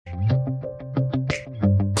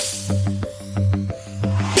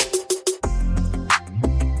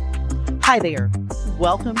Hi there.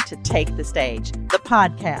 Welcome to Take the Stage, the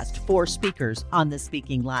podcast for speakers on the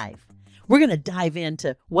speaking life. We're going to dive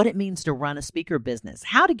into what it means to run a speaker business,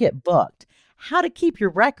 how to get booked, how to keep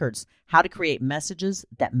your records, how to create messages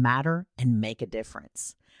that matter and make a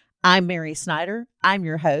difference. I'm Mary Snyder. I'm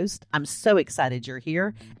your host. I'm so excited you're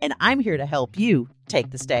here, and I'm here to help you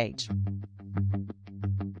take the stage.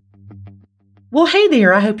 Well, hey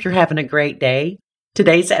there. I hope you're having a great day.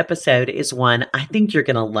 Today's episode is one I think you're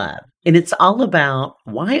going to love, and it's all about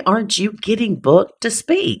why aren't you getting booked to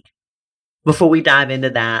speak? Before we dive into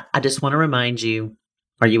that, I just want to remind you,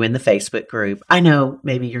 are you in the Facebook group? I know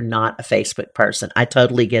maybe you're not a Facebook person. I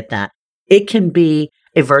totally get that. It can be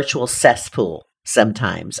a virtual cesspool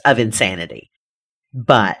sometimes of insanity,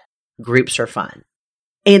 but groups are fun.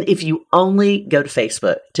 And if you only go to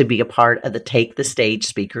Facebook to be a part of the Take the Stage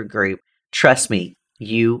speaker group, trust me,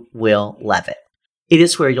 you will love it. It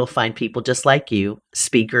is where you'll find people just like you,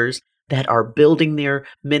 speakers that are building their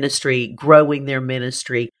ministry, growing their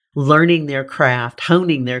ministry, learning their craft,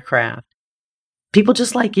 honing their craft. People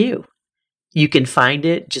just like you. You can find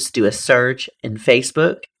it. Just do a search in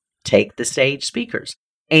Facebook, Take the Stage Speakers.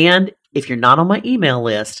 And if you're not on my email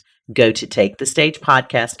list, go to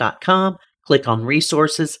takethestagepodcast.com, click on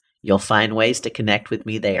resources. You'll find ways to connect with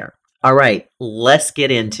me there. All right, let's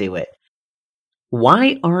get into it.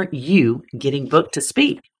 Why aren't you getting booked to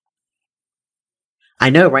speak? I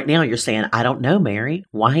know right now you're saying, I don't know, Mary.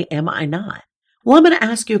 Why am I not? Well, I'm going to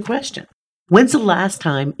ask you a question. When's the last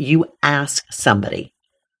time you asked somebody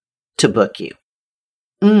to book you?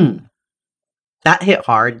 That hit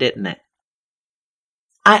hard, didn't it?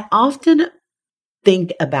 I often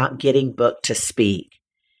think about getting booked to speak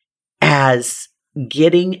as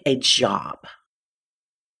getting a job.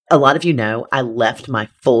 A lot of you know I left my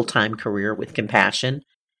full-time career with Compassion.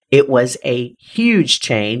 It was a huge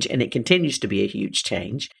change, and it continues to be a huge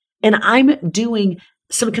change. And I'm doing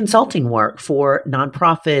some consulting work for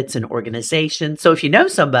nonprofits and organizations. So if you know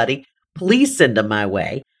somebody, please send them my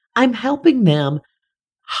way. I'm helping them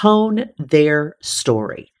hone their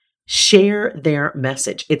story, share their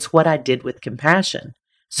message. It's what I did with Compassion.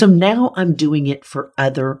 So now I'm doing it for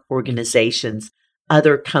other organizations,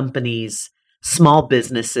 other companies, small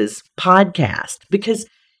businesses, podcasts, because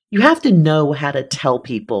you have to know how to tell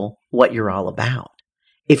people what you're all about.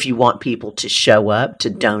 If you want people to show up,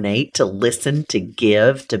 to donate, to listen, to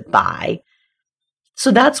give, to buy.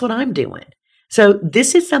 So that's what I'm doing. So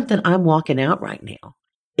this is something I'm walking out right now,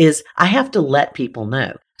 is I have to let people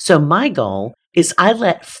know. So my goal is I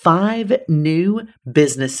let 5 new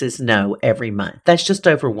businesses know every month. That's just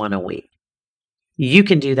over 1 a week. You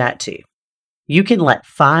can do that too. You can let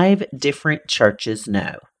 5 different churches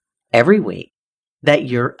know every week that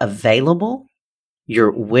you're available,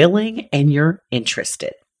 you're willing, and you're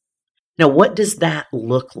interested. Now, what does that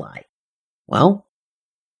look like? Well,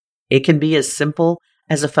 it can be as simple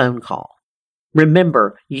as a phone call.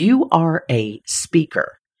 Remember, you are a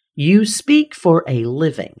speaker. You speak for a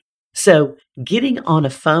living. So getting on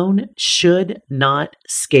a phone should not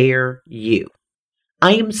scare you.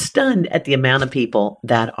 I am stunned at the amount of people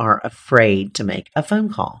that are afraid to make a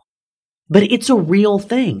phone call. But it's a real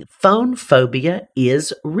thing. Phone phobia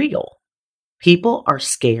is real. People are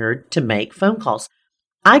scared to make phone calls.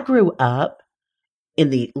 I grew up in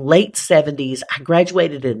the late 70s. I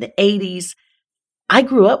graduated in the 80s. I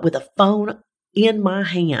grew up with a phone in my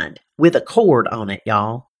hand with a cord on it,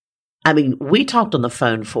 y'all. I mean, we talked on the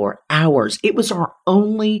phone for hours. It was our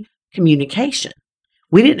only communication.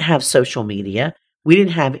 We didn't have social media. We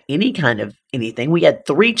didn't have any kind of anything. We had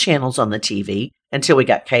 3 channels on the TV until we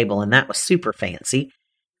got cable, and that was super fancy.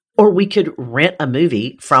 Or we could rent a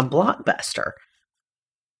movie from Blockbuster.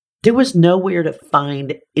 There was nowhere to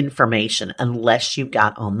find information unless you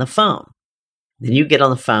got on the phone. Then you get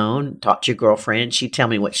on the phone, talk to your girlfriend. She'd tell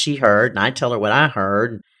me what she heard, and I'd tell her what I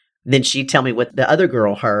heard. And then she'd tell me what the other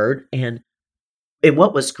girl heard. And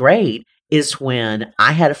what was great is when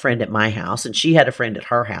I had a friend at my house and she had a friend at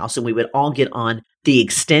her house, and we would all get on the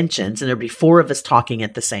extensions, and there'd be 4 of us talking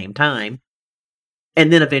at the same time.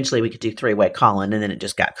 And then eventually we could do 3-way calling, and then it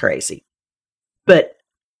just got crazy. But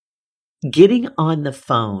getting on the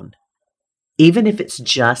phone, even if it's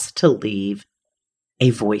just to leave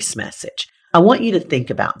a voice message, I want you to think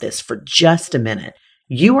about this for just a minute.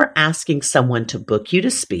 You are asking someone to book you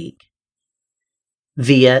to speak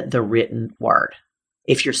via the written word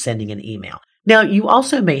if you're sending an email. Now, you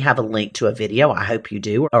also may have a link to a video. I hope you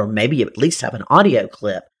do. Or maybe you at least have an audio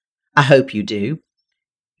clip. I hope you do.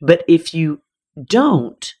 But if you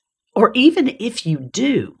don't, or even if you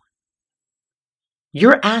do,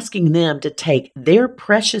 you're asking them to take their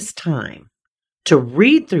precious time to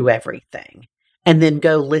read through everything and then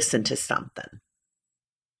go listen to something.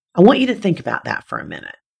 I want you to think about that for a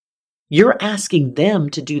minute. You're asking them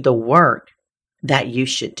to do the work that you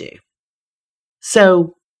should do.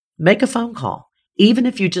 So make a phone call, even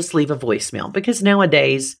if you just leave a voicemail, because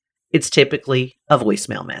nowadays it's typically a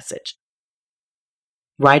voicemail message.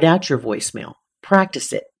 Write out your voicemail.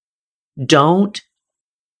 Practice it.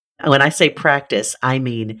 When I say practice, I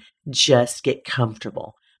mean just get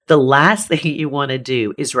comfortable. The last thing you want to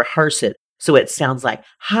do is rehearse it so it sounds like,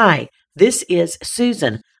 "Hi, this is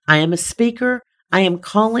Susan. I am a speaker. I am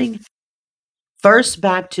calling First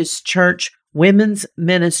Baptist Church Women's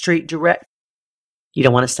Ministry Direct." You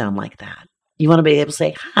don't want to sound like that. You want to be able to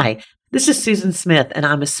say, "Hi, this is Susan Smith, and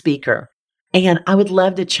I'm a speaker. And I would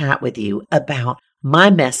love to chat with you about my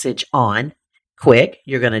message on," quick,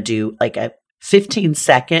 you're going to do like a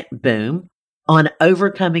 15-second boom, "on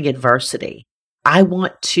overcoming adversity.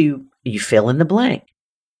 You fill in the blank.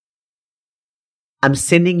 I'm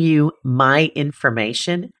sending you my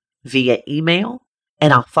information via email,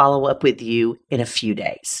 and I'll follow up with you in a few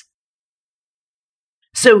days."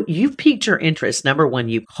 So you've piqued her interest. Number one,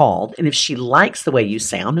 you called. And if she likes the way you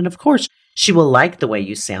sound, and of course, she will like the way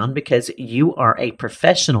you sound because you are a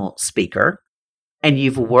professional speaker and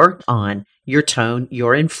you've worked on your tone,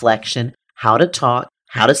 your inflection, how to talk,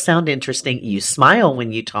 how to sound interesting. You smile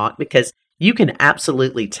when you talk because you can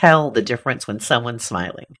absolutely tell the difference when someone's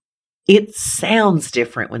smiling. It sounds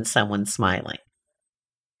different when someone's smiling.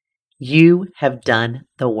 You have done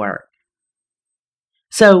the work.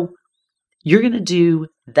 So you're going to do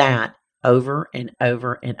that over and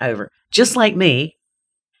over and over. Just like me,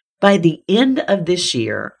 by the end of this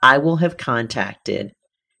year, I will have contacted,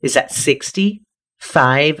 is that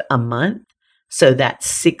 65 a month? So that's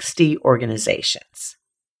 60 organizations.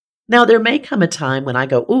 Now, there may come a time when I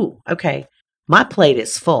go, "Ooh, okay, my plate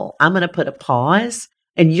is full. I'm going to put a pause."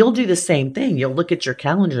 And you'll do the same thing. You'll look at your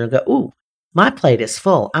calendar and go, "Ooh, my plate is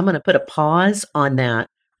full. I'm going to put a pause on that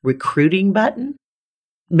recruiting button."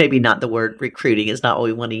 Maybe not the word recruiting is not what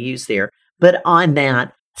we want to use there, but on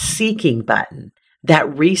that seeking button,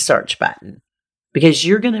 that research button, because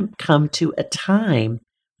you're going to come to a time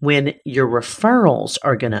when your referrals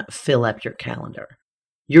are going to fill up your calendar.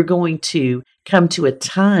 You're going to come to a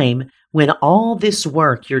time when all this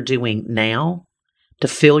work you're doing now to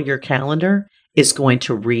fill your calendar is going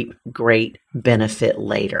to reap great benefit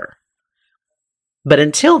later. But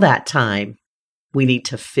until that time, we need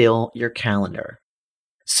to fill your calendar.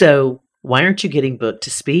 So why aren't you getting booked to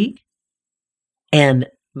speak? And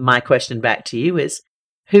my question back to you is,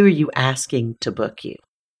 who are you asking to book you?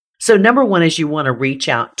 So number one is you want to reach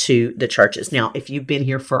out to the churches. Now, if you've been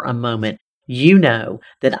here for a moment, you know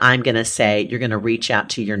that I'm going to say you're going to reach out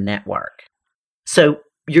to your network. So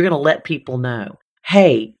you're going to let people know,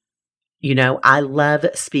 "Hey, I love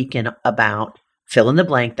speaking about fill in the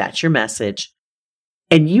blank. That's your message."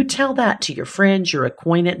 And you tell that to your friends, your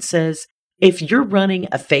acquaintances. If you're running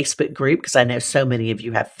a Facebook group, because I know so many of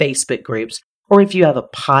you have Facebook groups, or if you have a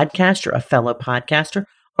podcast or a fellow podcaster,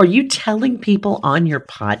 are you telling people on your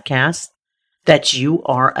podcast that you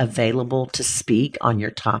are available to speak on your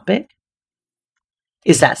topic?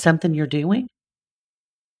 Is that something you're doing?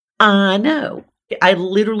 I know. I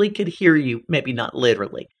literally could hear you, maybe not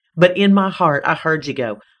literally, but in my heart, I heard you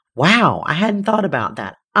go, "Wow, I hadn't thought about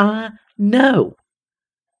that." I know.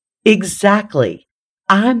 Exactly.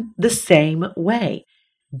 I'm the same way.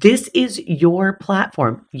 This is your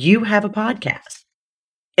platform. You have a podcast.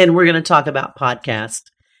 And we're going to talk about podcasts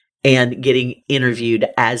and getting interviewed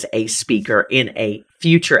as a speaker in a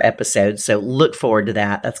future episode. So look forward to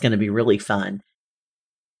that. That's going to be really fun.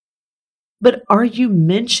 But are you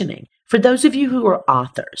mentioning, for those of you who are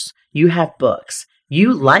authors, you have books,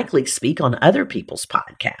 you likely speak on other people's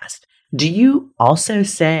podcasts. Do you also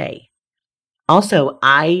say,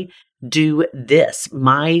 "I do this.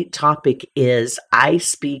 My topic is I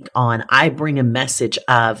bring a message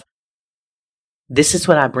of this is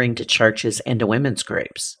what I bring to churches and to women's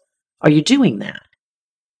groups." Are you doing that?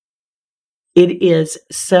 It is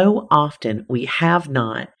so often we have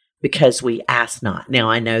not because we ask not. Now,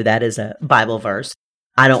 I know that is a Bible verse.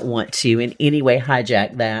 I don't want to in any way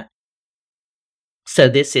hijack that. So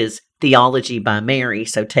this is theology by Mary,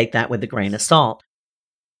 so take that with a grain of salt.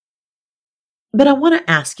 But I want to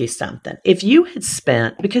ask you something. If you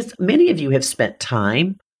had because many of you have spent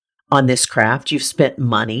time on this craft, you've spent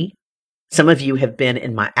money. Some of you have been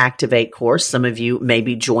in my Activate course. Some of you may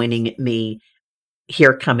be joining me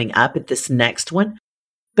here coming up at this next one.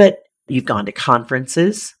 But you've gone to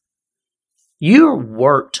conferences. You've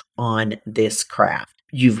worked on this craft.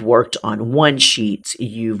 You've worked on one-sheets.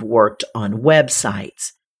 You've worked on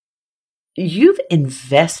websites. You've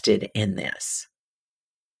invested in this.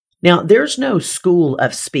 Now, there's no school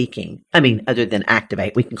of speaking. I mean, other than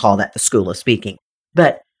Activate, we can call that the school of speaking.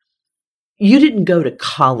 But you didn't go to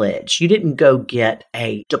college. You didn't go get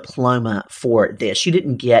a diploma for this. You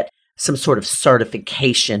didn't get some sort of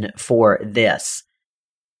certification for this.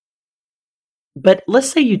 But let's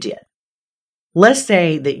say you did. Let's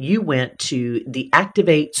say that you went to the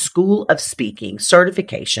Activate School of Speaking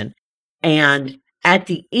certification, and at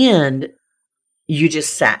the end, you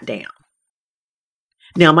just sat down.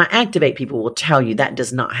 Now, my Activate people will tell you that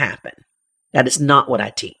does not happen. That is not what I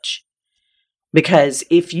teach. Because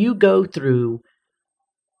if you go through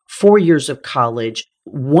 4 years of college,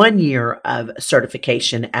 1 year of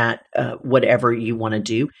certification at whatever you want to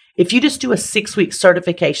do, if you just do a 6-week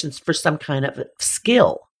certification for some kind of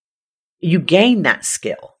skill, you gain that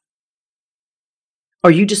skill.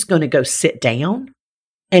 Are you just going to go sit down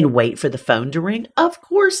and wait for the phone to ring? Of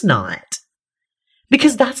course not.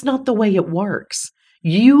 Because that's not the way it works.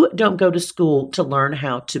 You don't go to school to learn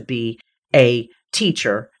how to be a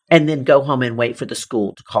teacher and then go home and wait for the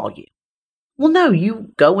school to call you. Well, no,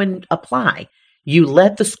 you go and apply. You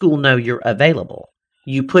let the school know you're available.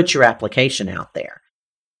 You put your application out there.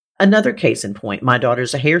 Another case in point, my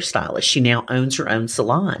daughter's a hairstylist. She now owns her own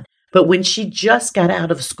salon. But when she just got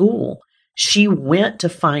out of school, she went to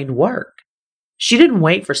find work. She didn't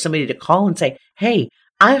wait for somebody to call and say, hey,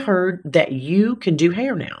 I heard that you can do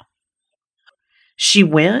hair now. She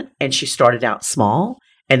went and she started out small,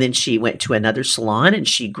 and then she went to another salon and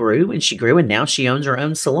she grew, and now she owns her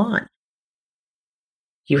own salon.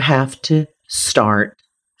 You have to start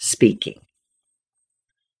speaking.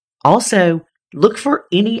 Also, look for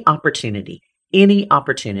any opportunity.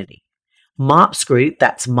 MOPS Group,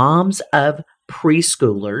 that's Moms of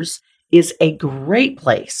Preschoolers, is a great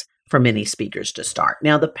place for many speakers to start.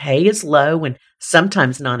 Now, the pay is low and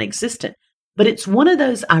sometimes non-existent, but it's one of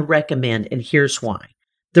those I recommend, and here's why.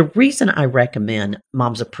 The reason I recommend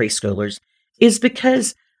Moms of Preschoolers is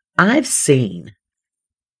because I've seen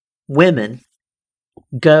women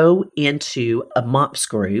go into a MOPS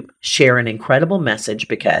group, share an incredible message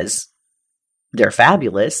because they're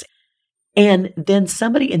fabulous, and then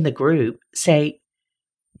somebody in the group say,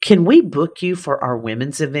 can we book you for our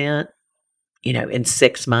women's event, in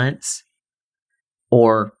 6 months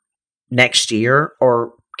or next year,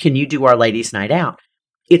 or can you do our ladies' night out?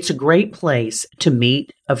 It's a great place to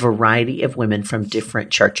meet a variety of women from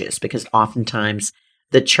different churches, because oftentimes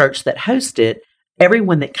the church that hosts it,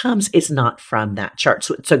 everyone that comes is not from that church.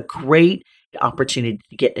 So it's a great opportunity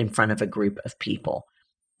to get in front of a group of people.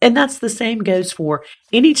 And that's the same goes for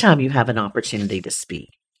anytime you have an opportunity to speak,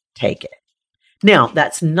 take it. Now,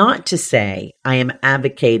 that's not to say I am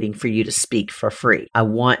advocating for you to speak for free. I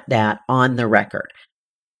want that on the record.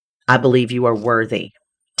 I believe you are worthy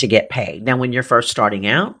to get paid. Now, when you're first starting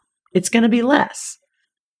out, it's going to be less.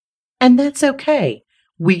 And that's okay.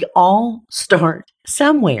 We all start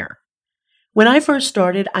somewhere. When I first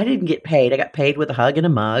started, I didn't get paid. I got paid with a hug and a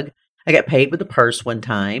mug. I got paid with a purse one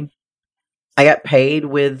time. I got paid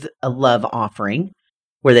with a love offering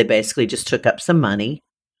where they basically just took up some money.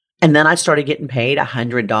 And then I started getting paid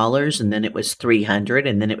 $100, and then it was $300,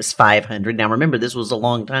 and then it was $500. Now, remember, this was a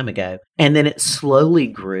long time ago. And then it slowly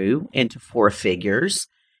grew into 4 figures.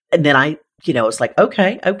 And then I was like,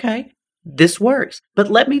 okay, this works.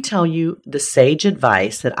 But let me tell you the sage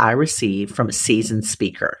advice that I received from a seasoned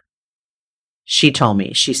speaker. She told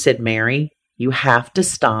me, she said, Mary, you have to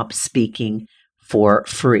stop speaking for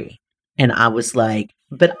free. And I was like,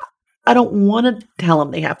 but I don't want to tell them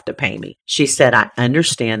they have to pay me. She said, I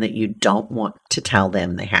understand that you don't want to tell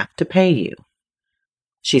them they have to pay you.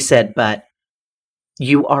 She said, but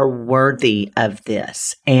you are worthy of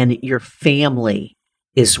this, and your family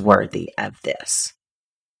is worthy of this.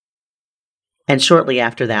 And shortly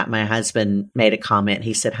after that, my husband made a comment.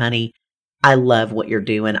 He said, honey, I love what you're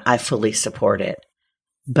doing. I fully support it.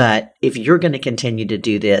 But if you're going to continue to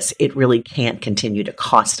do this, it really can't continue to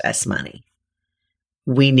cost us money.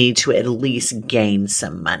 We need to at least gain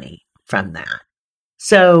some money from that.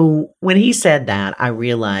 So when he said that, I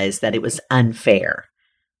realized that it was unfair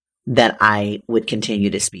that I would continue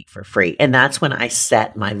to speak for free. And that's when I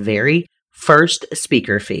set my very first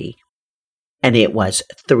speaker fee, and it was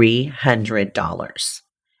 $300.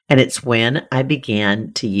 And it's when I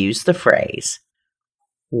began to use the phrase,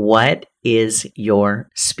 what is your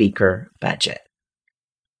speaker budget?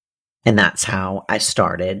 And that's how I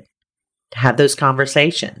started to have those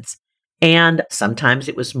conversations. And sometimes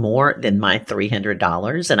it was more than my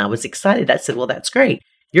 $300. And I was excited. I said, well, that's great.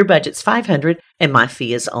 Your budget's $500 and my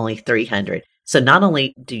fee is only $300. So not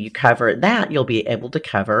only do you cover that, you'll be able to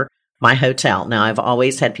cover my hotel. Now, I've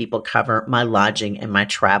always had people cover my lodging and my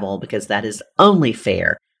travel because that is only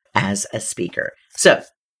fair. I as a speaker. So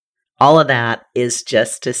all of that is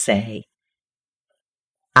just to say,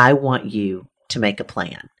 I want you to make a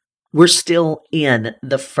plan. We're still in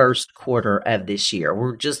the first quarter of this year.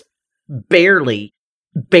 We're just barely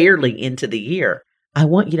into the year. I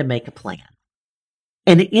want you to make a plan.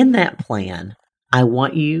 And in that plan, I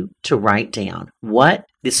want you to write down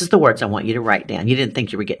this is the words I want you to write down. You didn't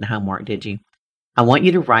think you were getting homework, did you? I want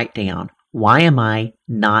you to write down, why am I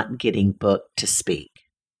not getting booked to speak?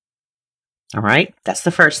 All right, that's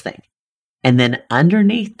the first thing. And then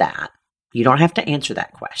underneath that, you don't have to answer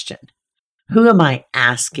that question. Who am I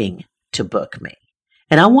asking to book me?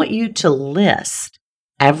 And I want you to list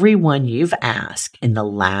everyone you've asked in the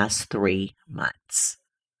last 3 months.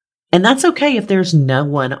 And that's okay if there's no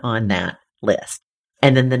one on that list.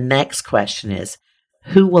 And then the next question is,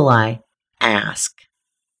 who will I ask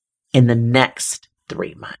in the next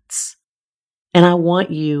 3 months? And I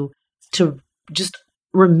want you to just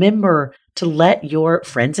remember to let your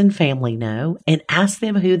friends and family know and ask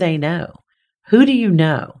them who they know. Who do you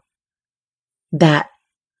know that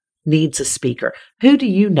needs a speaker? Who do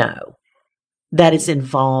you know that is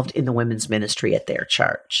involved in the women's ministry at their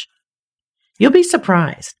church? You'll be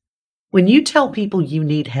surprised. When you tell people you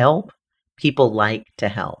need help, people like to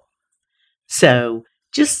help. So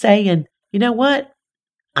just saying, you know what?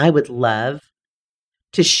 I would love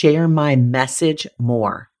to share my message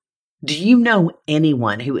more. Do you know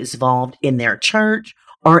anyone who is involved in their church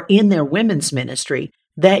or in their women's ministry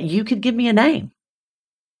that you could give me a name?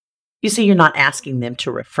 You see, you're not asking them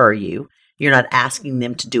to refer you. You're not asking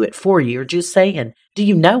them to do it for you. You're just saying, do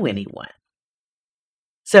you know anyone?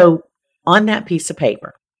 So on that piece of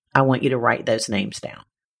paper, I want you to write those names down.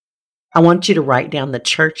 I want you to write down the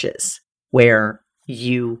churches where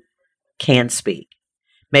you can speak.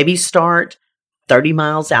 Maybe start 30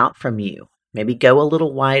 miles out from you. Maybe go a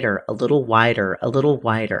little wider, a little wider, a little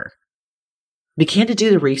wider. Begin to do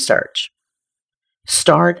the research.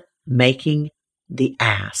 Start making the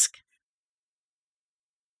ask.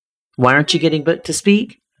 Why aren't you getting booked to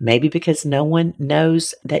speak? Maybe because no one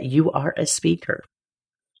knows that you are a speaker.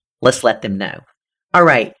 Let's let them know. All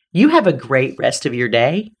right. You have a great rest of your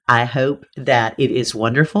day. I hope that it is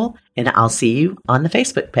wonderful, and I'll see you on the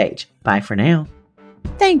Facebook page. Bye for now.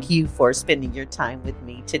 Thank you for spending your time with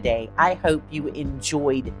me today. I hope you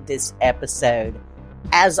enjoyed this episode.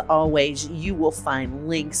 As always, you will find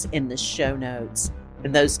links in the show notes,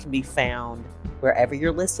 and those can be found wherever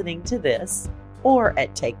you're listening to this or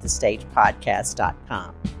at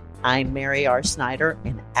takethestagepodcast.com. I'm Mary R. Snyder,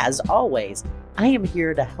 and as always, I am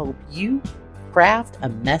here to help you craft a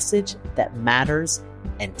message that matters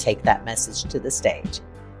and take that message to the stage.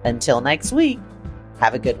 Until next week,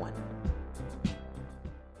 have a good one.